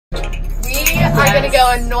are going to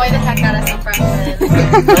go annoy the heck out of some freshmen.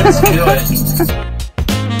 Let's do it.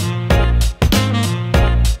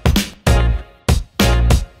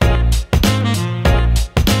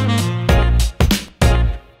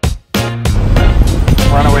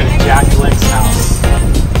 Run away to Jack Blake's house.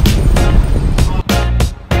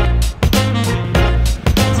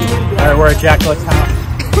 Alright, we're at Jack Blake's house.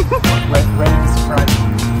 Ready to surprise you.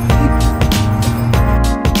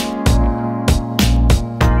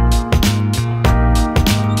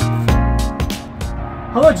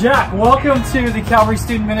 Hello Jack, welcome to the Calvary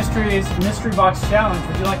Student Ministries Mystery Box Challenge.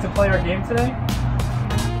 Would you like to play our game today?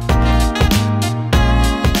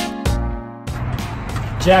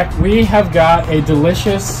 Jack, we have got a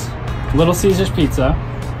delicious Little Caesars pizza.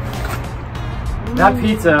 That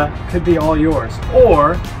pizza could be all yours,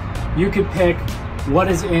 or you could pick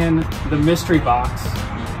what is in the mystery box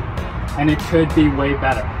and it could be way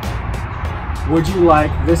better. Would you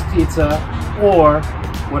like this pizza or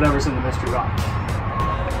whatever's in the mystery box?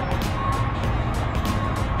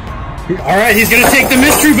 Alright, he's gonna take the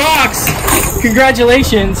mystery box!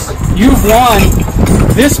 Congratulations, you've won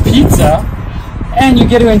this pizza and you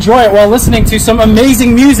get to enjoy it while listening to some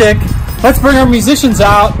amazing music. Let's bring our musicians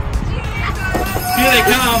out. Here they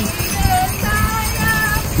come.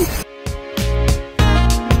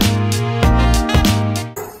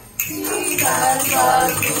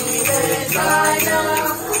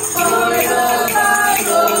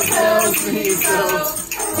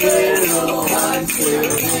 Little ones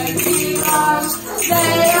living belong.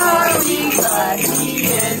 They are weak, but he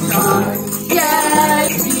is strong. Yes,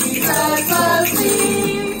 Jesus loves me.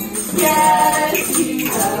 Yes,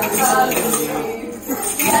 Jesus loves me.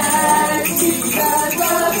 Yes, Jesus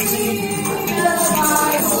loves me. The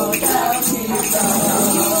Bible tells me so.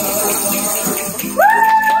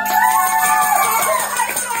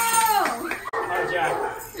 Hi, Jack.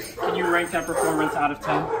 Can you rank that performance out of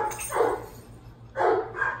 10?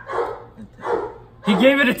 He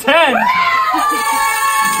gave it a 10!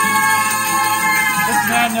 This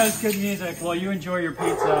man knows good music. Well, you enjoy your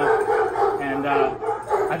pizza, and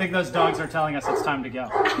I think those dogs are telling us it's time to go.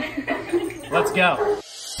 Let's go.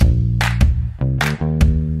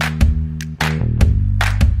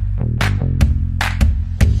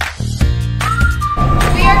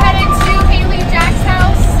 We are headed to Haley Jack's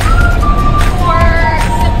house for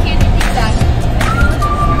some candy pizza.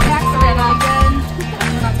 Jack's already again.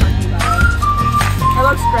 We're not talking about it. It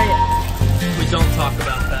looks great. We don't talk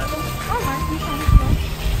about that.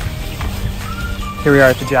 Here we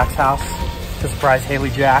are at the Jack's house to surprise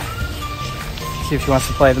Haley Jack. See if she wants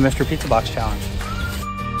to play the Mystery Pizza Box Challenge.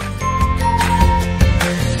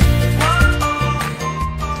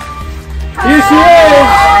 Here she is!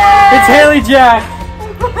 It's Haley Jack!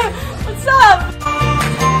 What's up?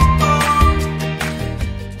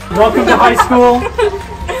 Welcome to high school.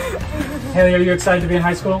 Haley, are you excited to be in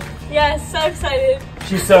high school? Yes, so excited.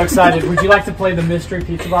 She's so excited. Would you like to play the Mystery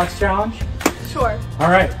Pizza Box Challenge? Sure.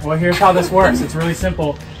 Alright, well here's how this works. It's really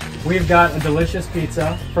simple. We've got a delicious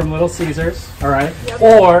pizza from Little Caesars, alright,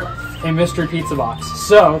 or a mystery pizza box.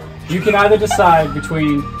 So you can either decide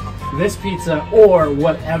between this pizza or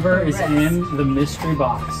whatever is in the mystery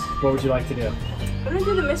box. What would you like to do? I'm gonna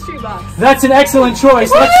do the mystery box. That's an excellent choice.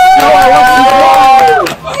 Let's show her what she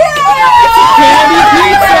wants. Candy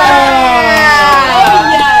pizza!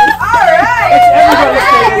 Yes. Alright! It's everybody's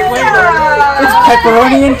favorite flavor. It's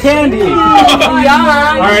pepperoni and candy.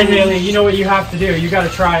 Alright, Haley, you know what you have to do. You gotta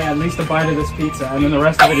try at least a bite of this pizza, and then the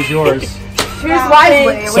rest of it is yours. Choose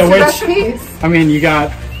wisely. So what's your best piece? I mean, you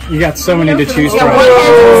got so many to choose from.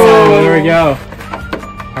 Oh, there we go.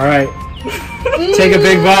 Alright. Take a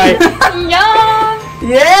big bite. Yum!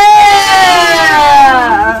 Yeah!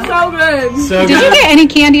 So good. So Did you get any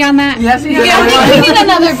candy on that? Yes, you Yeah, we need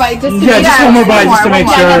another bite just to yeah, just one more bite just to make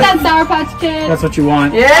Yeah, sure. get that Sour Patch Kid. That's what you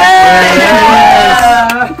want. Yeah!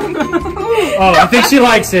 Oh, I think she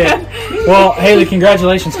likes it. Well, Haley,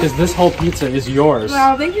 congratulations, because this whole pizza is yours.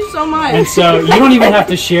 Wow, thank you so much. And so you don't even have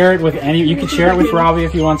to share it with any. You can share it with Robbie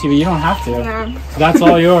if you want to, but you don't have to. No. That's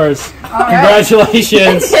all yours.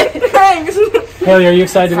 Congratulations. Thanks. Haley, are you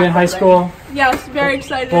excited to be in high school? Yes, very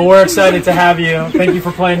excited. Well, we're excited to have you. Thank you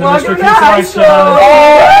for playing the Mystery Welcome to Pizza high Box school.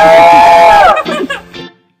 Challenge.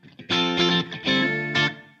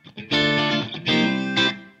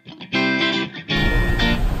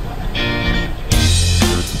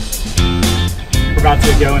 We're about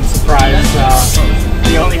to go and surprise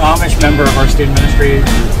the only Amish member of our student ministry,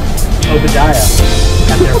 Obadiah,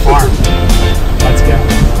 at their farm. Let's go.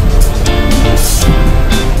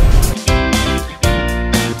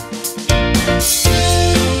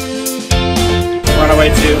 Run away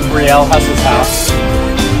to Brielle Huss's house.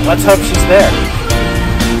 Let's hope she's there.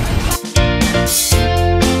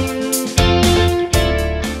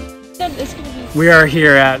 We are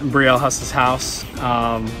here at Brielle Huss's house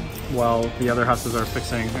while the other Husses are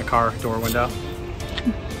fixing a car door window.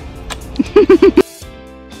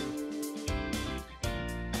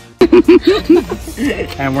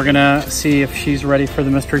 And we're gonna see if she's ready for the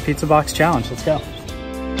mystery pizza box challenge. Let's go.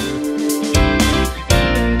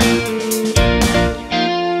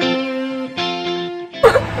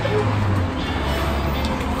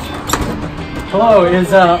 Hello,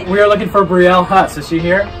 we are looking for Brielle Huss. Is she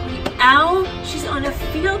here? Ow, she's on a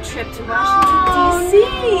field trip to Washington, D.C.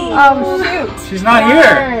 Oh, shoot. She's not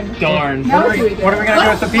here. Darn. What are we gonna do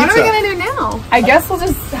with the pizza? What are we gonna do now? I guess we'll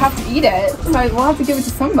just have to eat it. So we'll have to give it to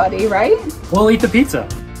somebody, right? We'll eat the pizza.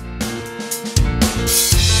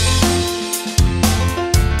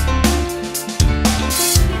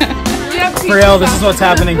 Brielle, this is what's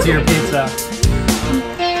happening to your pizza.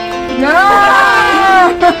 No!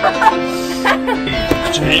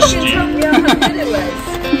 Tasty.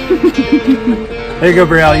 There you go,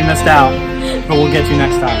 Brielle. You missed out, but we'll get you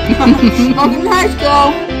next time. Welcome to high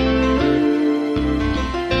school.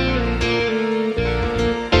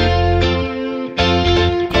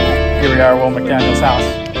 Here we are, Will McDaniel's house.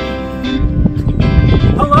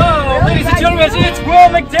 Hello, ladies and gentlemen, it's Will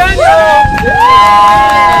McDaniel! Yeah!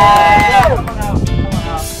 Come on out, come on out.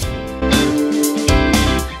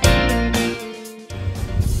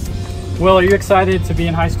 Will, are you excited to be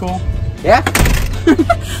in high school? Yeah.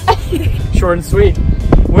 Short and sweet.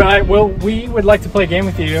 Well, we would like to play a game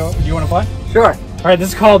with you. Do you want to play? Sure. All right, this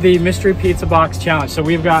is called the Mystery Pizza Box Challenge. So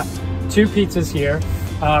we've got 2 pizzas here.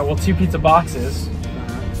 2 pizza boxes.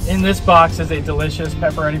 In this box is a delicious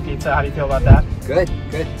pepperoni pizza. How do you feel about that? Good,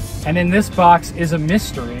 good. And in this box is a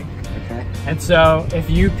mystery. Okay. And so if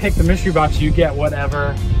you pick the mystery box, you get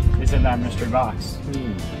whatever is in that mystery box.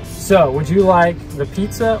 So would you like the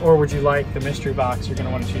pizza or would you like the mystery box? You're gonna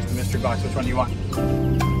want to choose the mystery box. Which one do you want?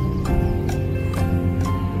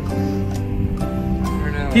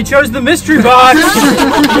 He chose the mystery box.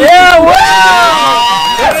 Yeah,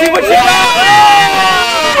 wow! Let's see what you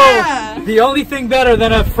got. The only thing better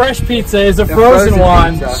than a fresh pizza is a frozen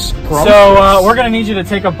one. So we're gonna need you to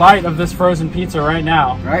take a bite of this frozen pizza right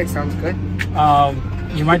now. All right, sounds good.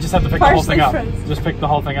 You might just have to pick the whole thing up. Just pick the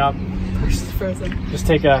whole thing up. Frozen. Just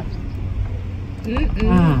take a.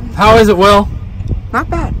 How is it, Will? Not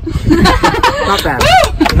bad. Not bad.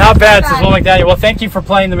 Not bad, says Will McDaniel. Well, thank you for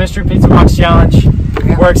playing the Mystery Pizza Box Challenge.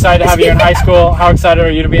 Yeah. We're excited to have you in high school. How excited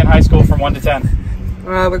are you to be in high school from 1 to 10?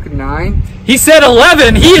 Look at 9. He said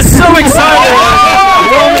 11. He is so excited.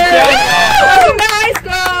 Will McDaniel. High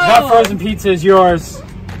school. That frozen pizza is yours.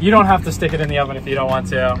 You don't have to stick it in the oven if you don't want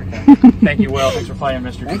to. Okay. Thank you, Will. Thanks for playing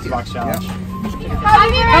Mystery Pizza Box Challenge. Yep.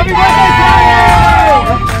 Happy birthday!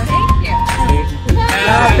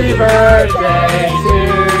 Happy birthday to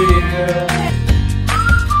you.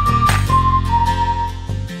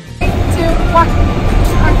 2, 1.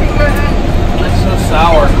 Okay, good. It's so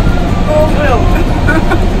sour. Oh, Will.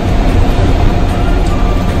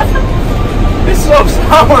 It's so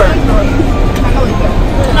sour.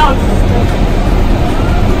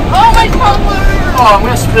 Oh, my tumbler! Oh, I'm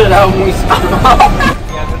gonna spit it out when we stop.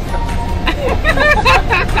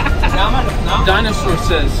 Dinosaur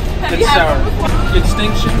says it's sour.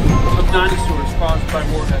 Extinction of dinosaurs caused by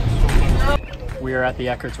warheads. We are at the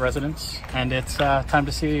Eckert's residence, and it's time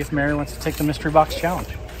to see if Mary wants to take the mystery box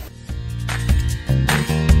challenge.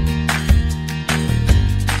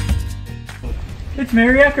 It's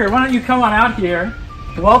Mary Eckert. Why don't you come on out here?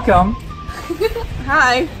 Welcome.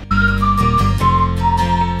 Hi.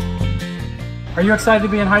 Are you excited to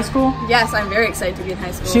be in high school? Yes, I'm very excited to be in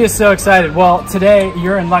high school. She is so excited. Well, today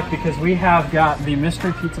you're in luck because we have got the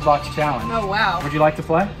Mystery Pizza Box Challenge. Oh, wow. Would you like to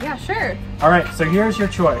play? Yeah, sure. All right, so here's your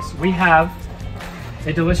choice. We have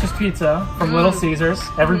a delicious pizza from Little Caesars,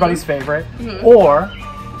 everybody's favorite, or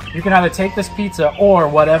you can either take this pizza or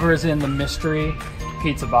whatever is in the mystery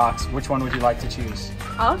pizza box. Which one would you like to choose?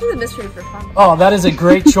 I'll do the mystery for fun. Oh, that is a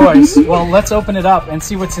great choice. Well, let's open it up and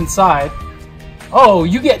see what's inside. Oh,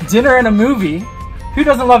 you get dinner and a movie. Who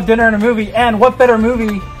doesn't love dinner and a movie? And what better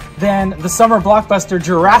movie than the summer blockbuster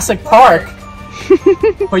Jurassic Park?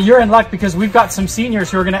 But you're in luck because we've got some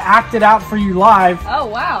seniors who are going to act it out for you live. Oh,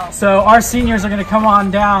 wow. So our seniors are going to come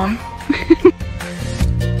on down.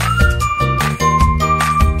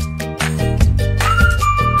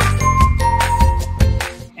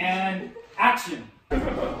 And action.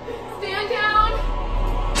 Stand down.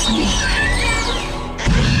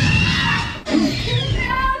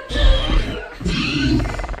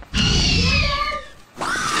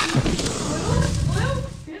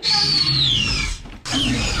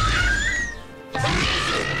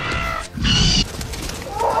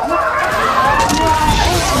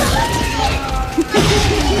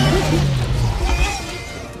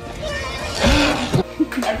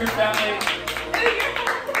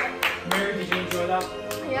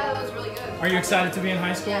 Are you excited to be in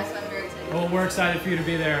high school? Yes, I'm very excited. Well, we're excited for you to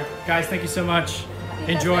be there. Guys, thank you so much.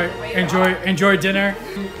 Enjoy dinner.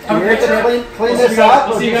 We're gonna clean this up.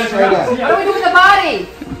 We'll see you guys straight around. in? What do we do with the body?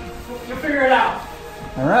 You'll figure it out.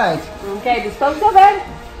 All right. Okay, dispose of it.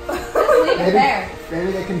 Just leave it there.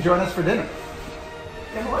 Maybe they can join us for dinner.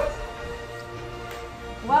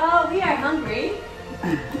 Well, we are hungry.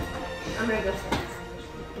 I'm gonna go.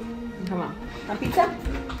 Come on. Some pizza?